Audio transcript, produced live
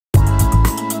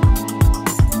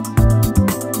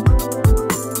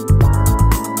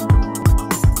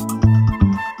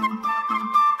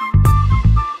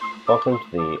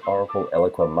welcome to the Oracle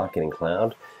Eloqua Marketing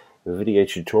Cloud video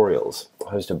tutorials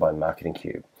hosted by Marketing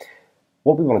Cube.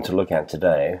 What we wanted to look at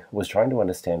today was trying to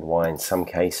understand why in some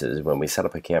cases when we set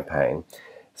up a campaign,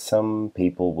 some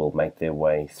people will make their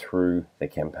way through the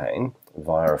campaign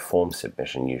via a form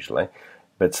submission usually,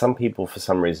 but some people for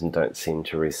some reason don't seem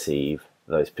to receive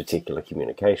those particular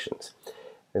communications.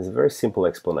 There's a very simple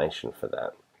explanation for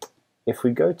that. If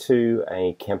we go to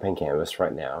a campaign canvas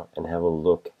right now and have a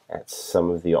look at some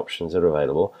of the options that are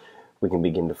available, we can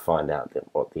begin to find out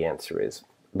what the answer is.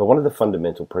 But one of the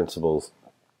fundamental principles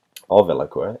of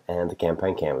Eloqua and the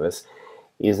campaign canvas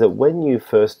is that when you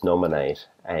first nominate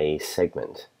a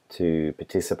segment to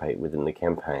participate within the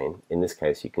campaign, in this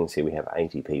case you can see we have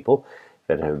 80 people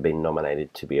that have been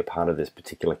nominated to be a part of this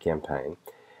particular campaign.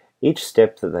 Each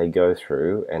step that they go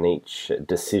through and each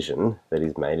decision that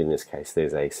is made, in this case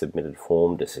there's a submitted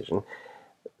form decision,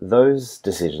 those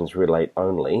decisions relate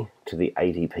only to the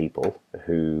 80 people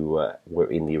who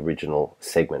were in the original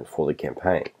segment for the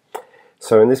campaign.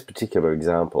 So in this particular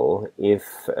example,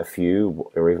 if a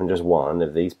few or even just one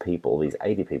of these people, these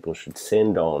 80 people, should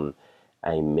send on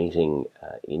a meeting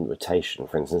invitation,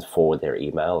 for instance, forward their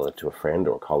email to a friend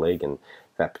or a colleague, and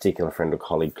that particular friend or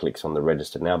colleague clicks on the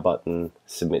Register Now button,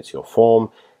 submits your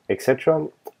form, etc.,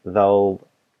 they'll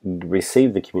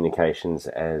receive the communications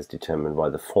as determined by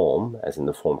the form, as in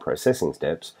the form processing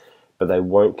steps, but they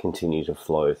won't continue to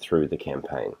flow through the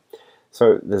campaign.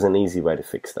 So there's an easy way to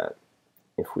fix that.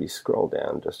 If we scroll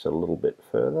down just a little bit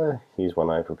further, here's one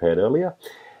I prepared earlier.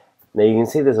 Now you can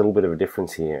see there's a little bit of a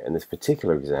difference here in this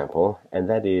particular example, and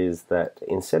that is that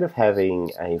instead of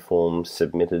having a form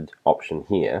submitted option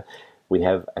here, we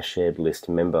have a shared list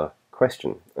member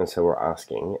question. And so we're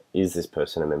asking, is this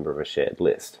person a member of a shared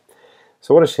list?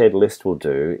 So what a shared list will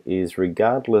do is,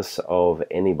 regardless of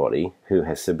anybody who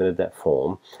has submitted that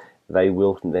form, they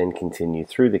will then continue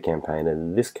through the campaign, and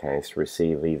in this case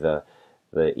receive either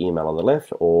the email on the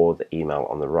left or the email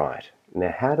on the right.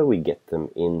 Now, how do we get them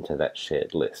into that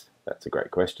shared list? That's a great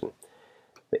question.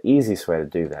 The easiest way to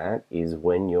do that is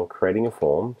when you're creating a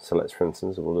form. So let's, for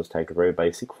instance, we'll just take a very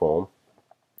basic form,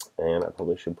 and I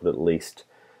probably should put at least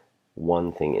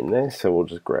one thing in there. So we'll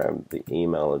just grab the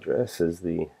email address as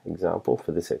the example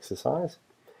for this exercise.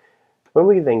 When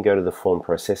we then go to the form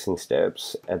processing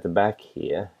steps, at the back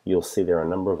here, you'll see there are a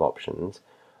number of options.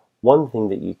 One thing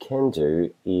that you can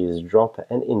do is drop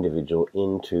an individual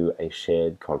into a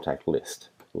shared contact list.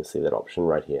 You'll see that option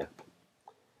right here.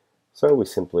 So we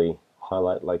simply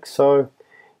highlight like so.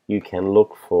 You can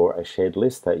look for a shared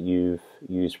list that you've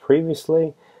used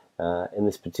previously. In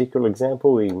this particular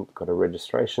example, we've got a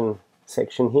registration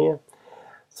section here.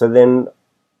 So then,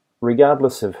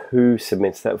 regardless of who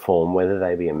submits that form, whether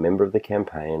they be a member of the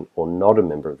campaign or not a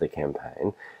member of the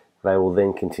campaign, they will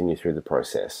then continue through the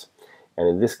process. And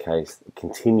in this case,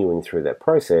 continuing through that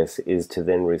process is to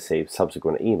then receive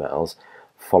subsequent emails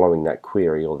following that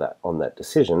query or on that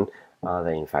decision. Are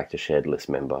they in fact a shared list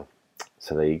member?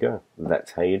 So there you go.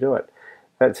 That's how you do it.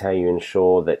 That's how you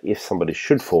ensure that if somebody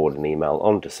should forward an email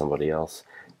on to somebody else,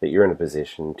 that you're in a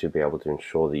position to be able to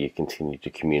ensure that you continue to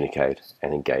communicate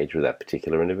and engage with that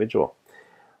particular individual.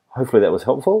 Hopefully that was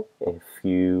helpful. If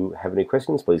you have any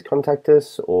questions, please contact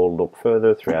us or look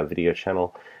further through our video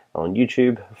channel on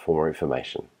YouTube for more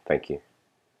information. Thank you.